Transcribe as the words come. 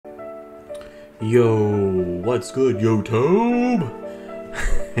Yo, what's good, YouTube?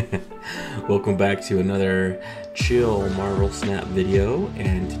 Welcome back to another chill Marvel Snap video,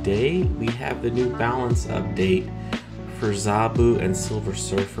 and today we have the new balance update for Zabu and Silver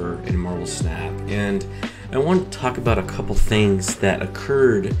Surfer in Marvel Snap. And I want to talk about a couple things that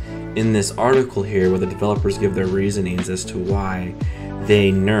occurred in this article here where the developers give their reasonings as to why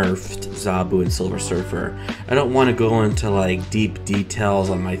they nerfed Zabu and Silver Surfer. I don't want to go into like deep details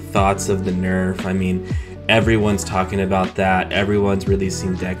on my thoughts of the nerf. I mean, everyone's talking about that. Everyone's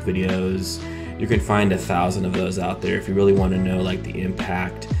releasing deck videos. You can find 1,000 of those out there if you really want to know like the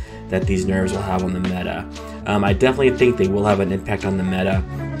impact that these nerfs will have on the meta. I definitely think they will have an impact on the meta.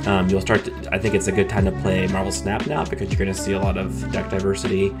 I think it's a good time to play Marvel Snap now because you're going to see a lot of deck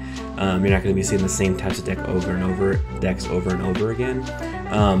diversity. You're not going to be seeing the same types of decks over and over again.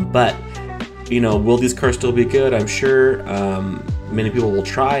 But you know, will these cards still be good? I'm sure many people will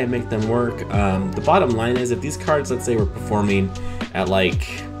try and make them work. The bottom line is, if these cards, let's say, were performing at like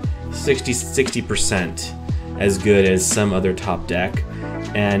 60% as good as some other top deck,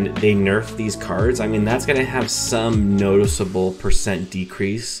 and they nerf these cards, I mean, that's going to have some noticeable percent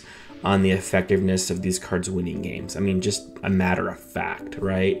decrease on the effectiveness of these cards winning games. I mean, just a matter of fact,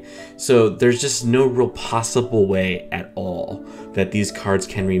 right? So there's just no real possible way at all that these cards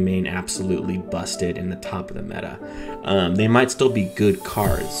can remain absolutely busted in the top of the meta. They might still be good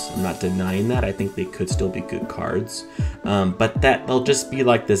cards. I'm not denying that. I think they could still be good cards. But that they'll just be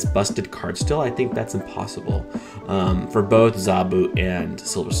like this busted card still, I think that's impossible for both Zabu and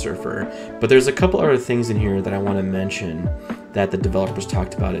Silver Surfer. But there's a couple other things in here that I want to mention that the developers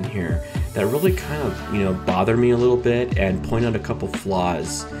talked about in here that really kind of, you know, bother me a little bit and point out a couple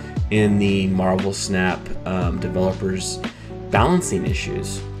flaws in the Marvel Snap developers balancing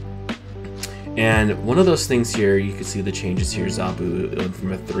issues. And one of those things here, you can see the changes here. Zabu went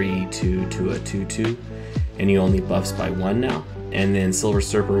from a 3-2 to a 2-2, and he only buffs by 1 now. And then Silver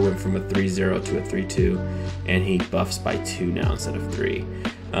Surfer went from a 3-0 to a 3-2, and he buffs by 2 now instead of 3.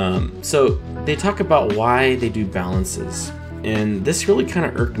 So they talk about why they do balances, and this really kind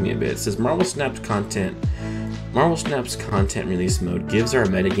of irked me a bit. It says Marvel Snap's content release mode gives our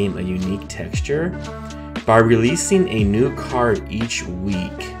metagame a unique texture. By releasing a new card each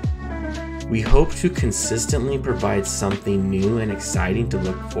week, we hope to consistently provide something new and exciting to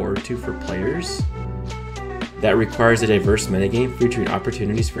look forward to for players. That requires a diverse metagame featuring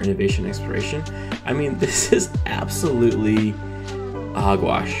opportunities for innovation and exploration. I mean, this is absolutely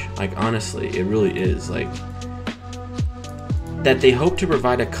hogwash. Like, honestly, it really is. Like, that they hope to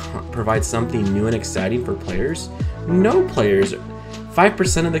provide something new and exciting for players. No players,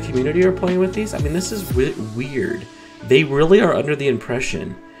 5% of the community are playing with these. I mean, this is weird. They really are under the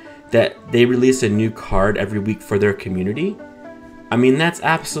impression that they release a new card every week for their community. I mean, that's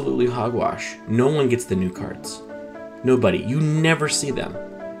absolutely hogwash. No one gets the new cards. Nobody. You never see them.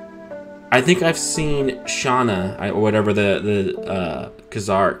 I think I've seen Shauna, or whatever, the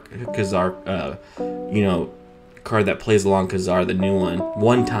Kazar, you know, card that plays along Kazar, the new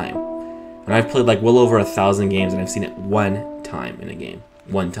one time. And I've played like well over 1,000 games, and I've seen it one time in a game.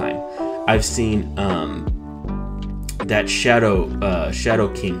 One time. I've seen that Shadow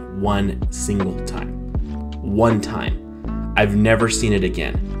King one single time. One time. I've never seen it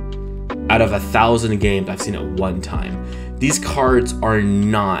again. Out of 1,000 games, I've seen it one time. These cards are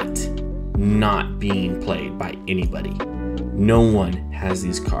not being played by anybody. No one has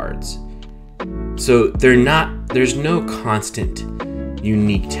these cards. So there's no constant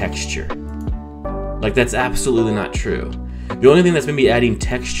unique texture. Like, that's absolutely not true. The only thing that's maybe adding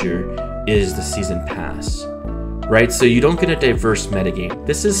texture is the season pass, right? So you don't get a diverse metagame.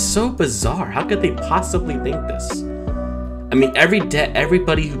 This is so bizarre. How could they possibly think this? I mean,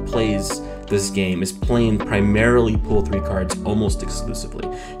 everybody who plays this game is playing primarily pool 3 cards almost exclusively.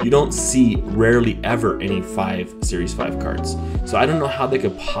 You don't see rarely ever any Series 5 cards. So I don't know how they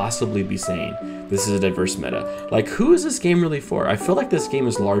could possibly be saying this is a diverse meta. Like, who is this game really for? I feel like this game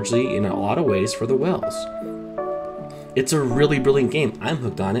is largely, in a lot of ways, for the whales. It's a really brilliant game. I'm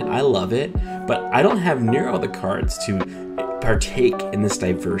hooked on it. I love it. But I don't have near all the cards to partake in this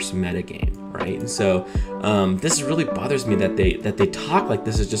diverse metagame, right? And so this really bothers me that they talk like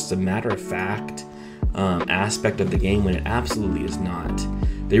this is just a matter of fact aspect of the game, when it absolutely is not.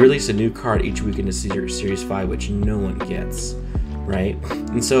 They release a new card each week into Series 5, which no one gets, right?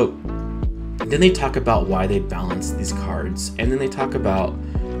 And so then they talk about why they balance these cards, and then they talk about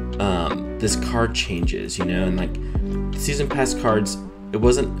this card changes, you know, and like season pass cards. It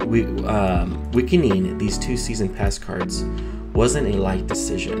wasn't weakening these 2 season pass cards wasn't a light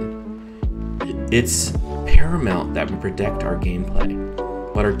decision. It's paramount that we protect our gameplay.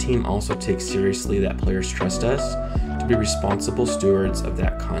 but our team also takes seriously that players trust us to be responsible stewards of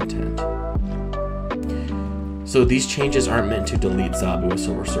that content. So these changes aren't meant to delete Zabu or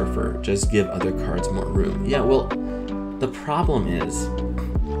Silver Surfer, just give other cards more room. Yeah, well, the problem is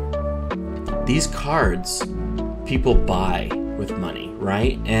these cards people buy with money,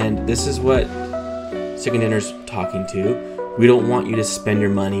 right? And this is what Second Dinner's talking to. We don't want you to spend your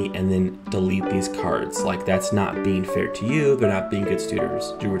money and then delete these cards. Like, that's not being fair to you. They're not being good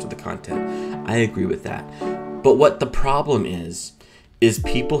stewards of the content. I agree with that. But what the problem is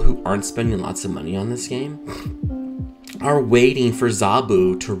people who aren't spending lots of money on this game are waiting for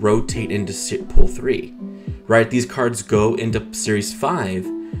Zabu to rotate into Pool 3, right? These cards go into Series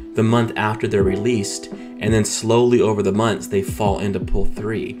 5 the month after they're released, and then slowly over the months, they fall into Pool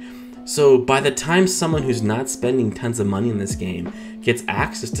 3. So by the time someone who's not spending tons of money in this game gets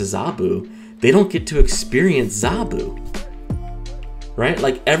access to Zabu, they don't get to experience Zabu, right?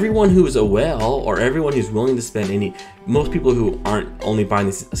 Like, everyone who is a whale, or everyone who's willing to spend most people who aren't only buying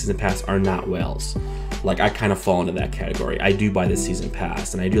the season pass are not whales. Like, I kind of fall into that category. I do buy the season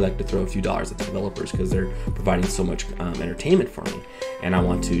pass, and I do like to throw a few dollars at the developers because they're providing so much entertainment for me, and I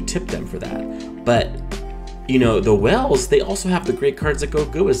want to tip them for that. But you know, the whales, they also have the great cards that go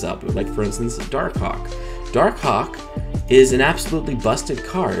good with Zabu. Like, for instance, Darkhawk. Darkhawk is an absolutely busted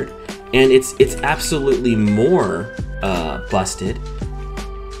card, and it's absolutely more busted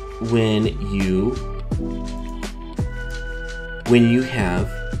when you have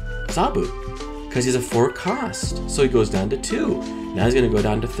Zabu, because he's a 4 cost, so he goes down to 2. Now he's going to go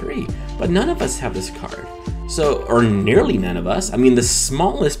down to 3. But none of us have this card. So, or nearly none of us. I mean, the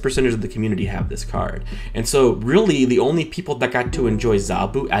smallest percentage of the community have this card. And so really the only people that got to enjoy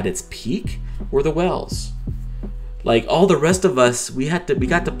Zabu at its peak were the whales. Like, all the rest of us, we got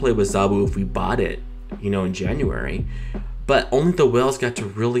to play with Zabu if we bought it, you know, in January. But only the whales got to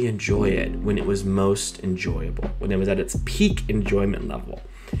really enjoy it when it was most enjoyable, when it was at its peak enjoyment level.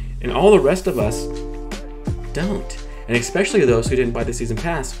 And all the rest of us don't. And especially those who didn't buy the season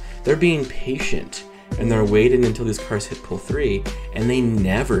pass, they're being patient. And they're waiting until these cards hit Pool 3, and they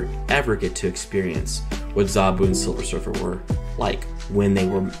never, ever get to experience what Zabu and Silver Surfer were like when they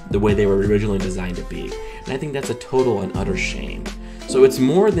were the way they were originally designed to be. And I think that's a total and utter shame. So it's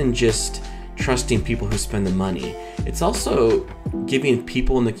more than just trusting people who spend the money. It's also giving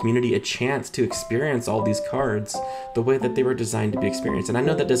people in the community a chance to experience all these cards the way that they were designed to be experienced. And I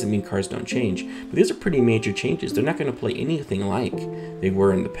know that doesn't mean cards don't change, but these are pretty major changes. They're not going to play anything like they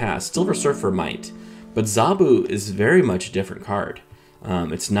were in the past. Silver Surfer might. But Zabu is very much a different card.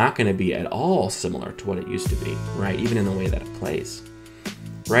 It's not going to be at all similar to what it used to be, right? Even in the way that it plays,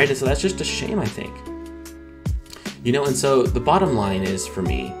 right? And so that's just a shame, I think. You know, and so the bottom line is, for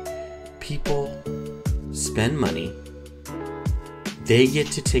me, people spend money. They get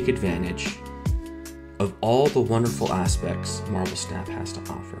to take advantage of all the wonderful aspects Marvel Snap has to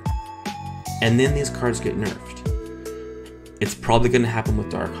offer. And then these cards get nerfed. It's probably going to happen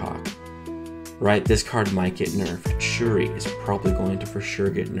with Darkhawk. Right, this card might get nerfed. Shuri is probably going to for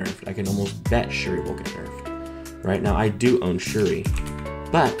sure get nerfed. I can almost bet Shuri will get nerfed. Right now, I do own Shuri,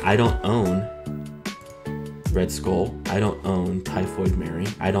 but I don't own Red Skull. I don't own Typhoid Mary.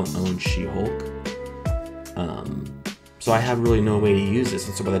 I don't own She-Hulk. So I have really no way to use this.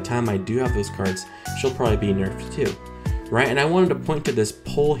 And so by the time I do have those cards, she'll probably be nerfed too. Right, and I wanted to point to this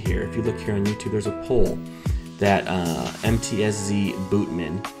poll here. If you look here on YouTube, there's a poll that MTSZ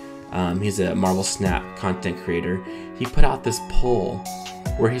Bootman, he's a Marvel Snap content creator. He put out this poll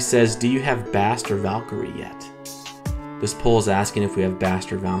where he says, do you have Bast or Valkyrie yet? This poll is asking if we have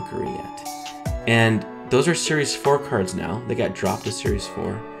Bast or Valkyrie yet. And those are Series 4 cards now. They got dropped to Series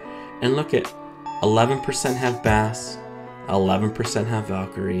 4. And look at 11% have Bast, 11% have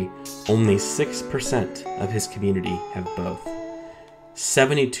Valkyrie. Only 6% of his community have both.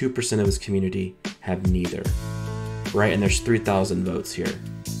 72% of his community have neither. Right, and there's 3,000 votes here.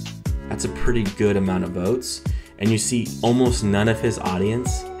 That's a pretty good amount of votes, and you see almost none of his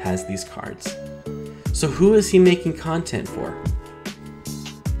audience has these cards. So who is he making content for?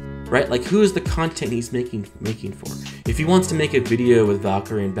 Right? Like, who is the content he's making for? If he wants to make a video with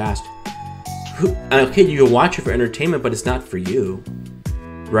Valkyrie and Bast, okay, you can watch it for entertainment, but it's not for you.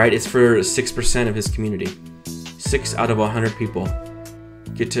 Right? It's for 6% of his community. 6 out of 100 people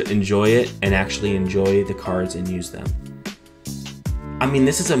get to enjoy it and actually enjoy the cards and use them. I mean,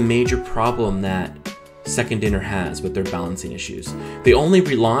 this is a major problem that Second Dinner has with their balancing issues. They only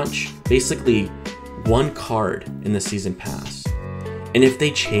relaunch basically one card in the season pass. And if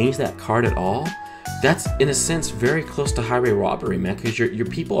they change that card at all, that's in a sense very close to highway robbery, man, because your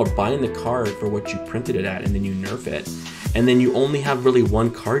people are buying the card for what you printed it at, and then you nerf it. and then you only have really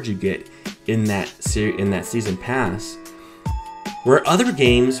one card you get in that season pass. Where other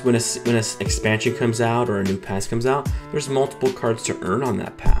games, when an expansion comes out or a new pass comes out, there's multiple cards to earn on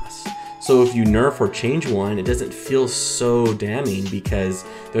that pass. So if you nerf or change one, it doesn't feel so damning because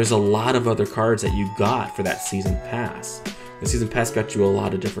there's a lot of other cards that you got for that season pass. The season pass got you a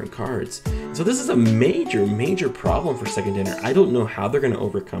lot of different cards. So this is a major problem for Second Dinner. I don't know how they're going to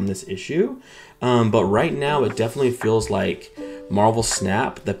overcome this issue, but right now it definitely feels like Marvel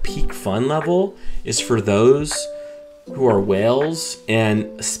Snap, the peak fun level, is for those who are whales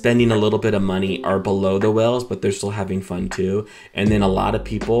and spending a little bit of money are below the whales, but they're still having fun too. And then a lot of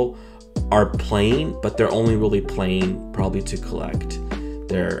people are playing, but they're only really playing probably to collect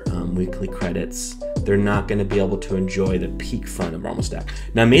their weekly credits. They're not going to be able to enjoy the peak fun of Marvel Snap.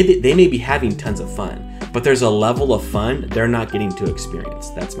 Now, they may be having tons of fun, but there's a level of fun they're not getting to experience.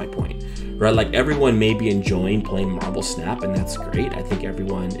 That's my point, right? Like, everyone may be enjoying playing Marvel Snap, and that's great. I think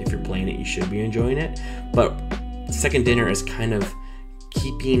everyone, if you're playing it, you should be enjoying it. But Second Dinner is kind of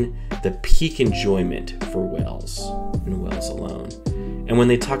keeping the peak enjoyment for whales and whales alone. And when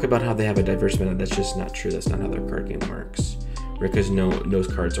they talk about how they have a diverse meta, that's just not true. That's not how their card game works. Because those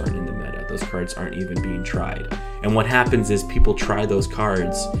cards aren't in the meta. Those cards aren't even being tried. And what happens is people try those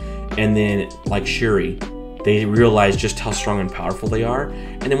cards, and then, like Shuri, they realize just how strong and powerful they are.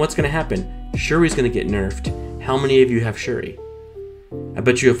 And then what's going to happen? Shuri's going to get nerfed. How many of you have Shuri? I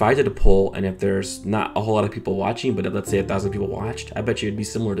bet you if I did a poll, and if there's not a whole lot of people watching, but if, let's say 1,000 people watched, I bet you it'd be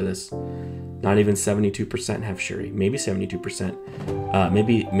similar to this. Not even 72% have Shuri. Maybe 72%.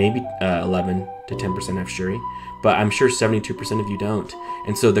 Maybe 11 to 10% have Shuri. But I'm sure 72% of you don't.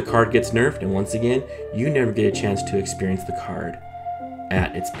 And so the card gets nerfed, and once again, you never get a chance to experience the card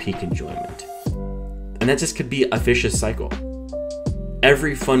at its peak enjoyment. And that just could be a vicious cycle.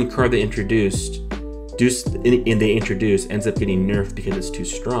 Every fun card they introduce ends up getting nerfed because it's too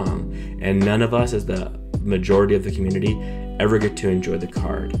strong, and none of us, as the majority of the community, ever get to enjoy the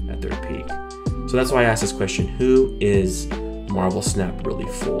card at their peak. So that's why I asked this question: who is Marvel Snap really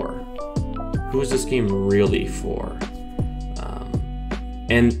for? Who is this game really for?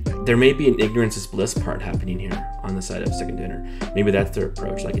 And there may be an ignorance is bliss part happening here on the side of Second Dinner. Maybe that's their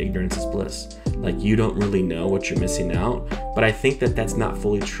approach, like ignorance is bliss. Like, you don't really know what you're missing out. But I think that that's not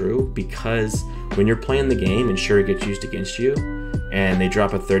fully true, because when you're playing the game and Shuri gets used against you and they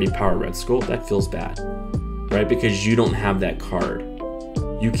drop a 30 power Red Skull, that feels bad, right? Because you don't have that card.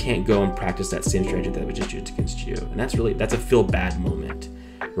 You can't go and practice that same strategy that was just used against you. And that's a feel bad moment,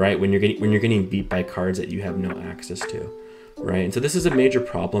 right? When you're getting beat by cards that you have no access to. Right, and so this is a major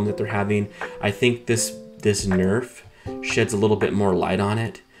problem that they're having. I think this nerf sheds a little bit more light on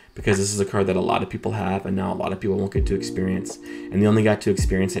it, because this is a card that a lot of people have, and now a lot of people won't get to experience, and they only got to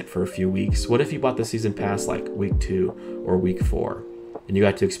experience it for a few weeks. What if you bought the season pass like week 2 or week 4, and you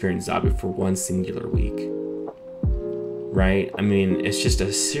got to experience Zabu for one singular week? Right? I mean, it's just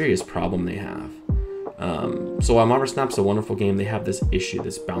a serious problem they have. So while Marvel Snap's a wonderful game, they have this issue,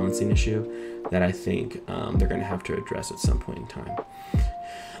 this balancing issue, that I think they're going to have to address at some point in time.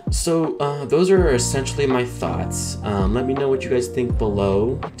 So those are essentially my thoughts. Let me know what you guys think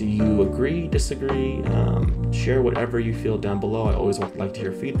below. Do you agree, disagree? Share whatever you feel down below. I always like to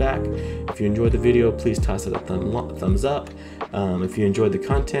hear feedback. If you enjoyed the video, please toss it a thumbs up. If you enjoyed the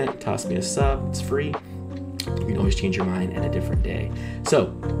content, toss me a sub. It's free. You can always change your mind at a different day. So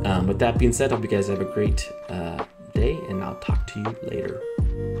with that being said, I hope you guys have a great day, and I'll talk to you later.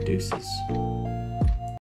 Deuces.